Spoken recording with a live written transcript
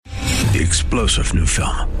The explosive new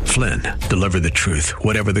film, Flynn, Deliver the Truth,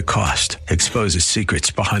 Whatever the Cost, exposes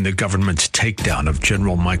secrets behind the government's takedown of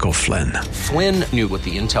General Michael Flynn. Flynn knew what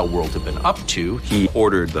the intel world had been up to. He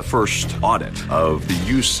ordered the first audit of the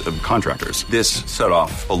use of contractors. This set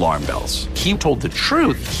off alarm bells. He told the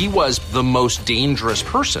truth. He was the most dangerous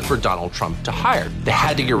person for Donald Trump to hire. They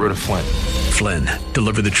had to get rid of Flynn. Flynn,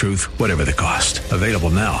 Deliver the Truth, Whatever the Cost. Available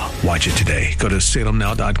now. Watch it today. Go to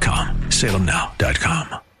salemnow.com.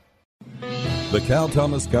 salemnow.com. The Cal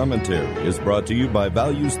Thomas Commentary is brought to you by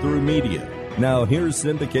Values Through Media. Now here's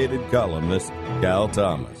syndicated columnist Cal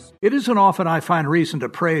Thomas. It isn't often I find reason to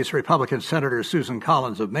praise Republican Senator Susan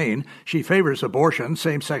Collins of Maine. She favors abortion,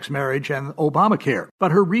 same-sex marriage, and Obamacare.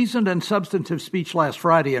 But her reasoned and substantive speech last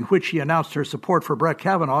Friday in which she announced her support for Brett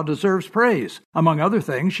Kavanaugh deserves praise. Among other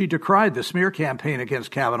things, she decried the smear campaign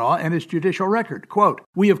against Kavanaugh and his judicial record. Quote,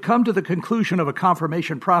 "We have come to the conclusion of a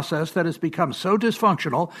confirmation process that has become so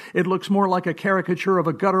dysfunctional, it looks more like a caricature of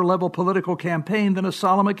a gutter-level political campaign than a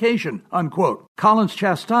solemn occasion," unquote. Collins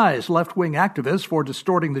chastised left-wing activists for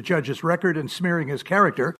distorting the judge's record and smearing his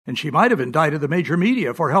character, and she might have indicted the major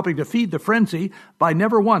media for helping to feed the frenzy by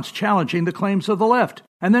never once challenging the claims of the left.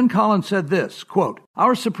 And then Collins said this, quote,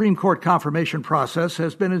 "Our Supreme Court confirmation process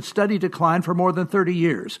has been in steady decline for more than 30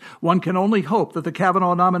 years. One can only hope that the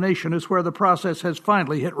Kavanaugh nomination is where the process has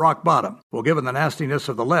finally hit rock bottom." Well, given the nastiness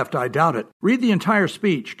of the left, I doubt it. Read the entire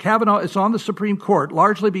speech. Kavanaugh is on the Supreme Court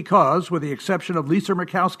largely because, with the exception of Lisa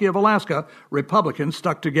Murkowski of Alaska, Republicans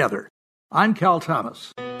stuck together. I'm Cal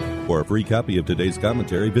Thomas. For a free copy of today's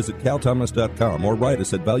commentary, visit calthomas.com or write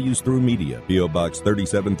us at Values Through Media, P.O. Box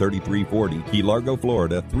 373340, Key Largo,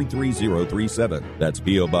 Florida 33037. That's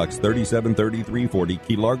P.O. Box 373340,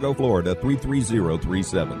 Key Largo, Florida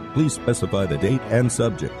 33037. Please specify the date and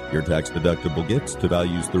subject. Your tax-deductible gifts to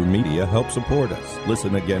Values Through Media help support us.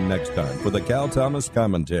 Listen again next time for the Cal Thomas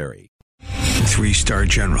Commentary. Three-star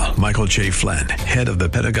General Michael J. Flynn, head of the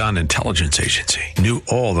Pentagon Intelligence Agency, knew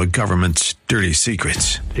all the government's dirty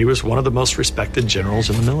secrets. He was one of the most respected generals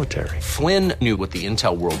in the military. Flynn knew what the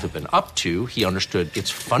intel world had been up to. He understood its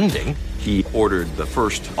funding. He ordered the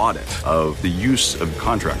first audit of the use of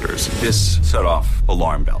contractors. This set off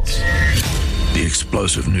alarm bells. The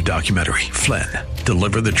explosive new documentary, Flynn,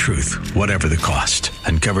 Deliver the Truth, Whatever the Cost,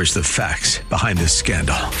 uncovers the facts behind this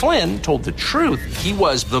scandal. Flynn told the truth. He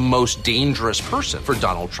was the most dangerous person for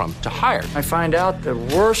Donald Trump to hire. I find out the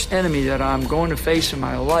worst enemy that I'm going to face in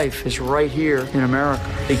my life is right here in America.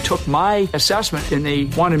 They took my assessment and they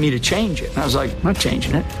wanted me to change it. And I was like, I'm not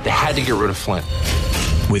changing it. They had to get rid of Flynn.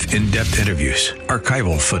 With in-depth interviews,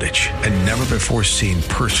 archival footage, and never-before-seen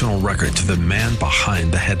personal records of the man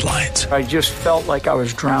behind the headlines. I just felt like I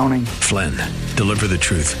was drowning. Flynn, Deliver the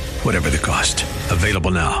Truth, Whatever the Cost.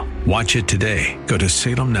 Available now. Watch it today. Go to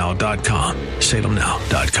salemnow.com.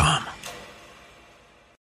 salemnow.com.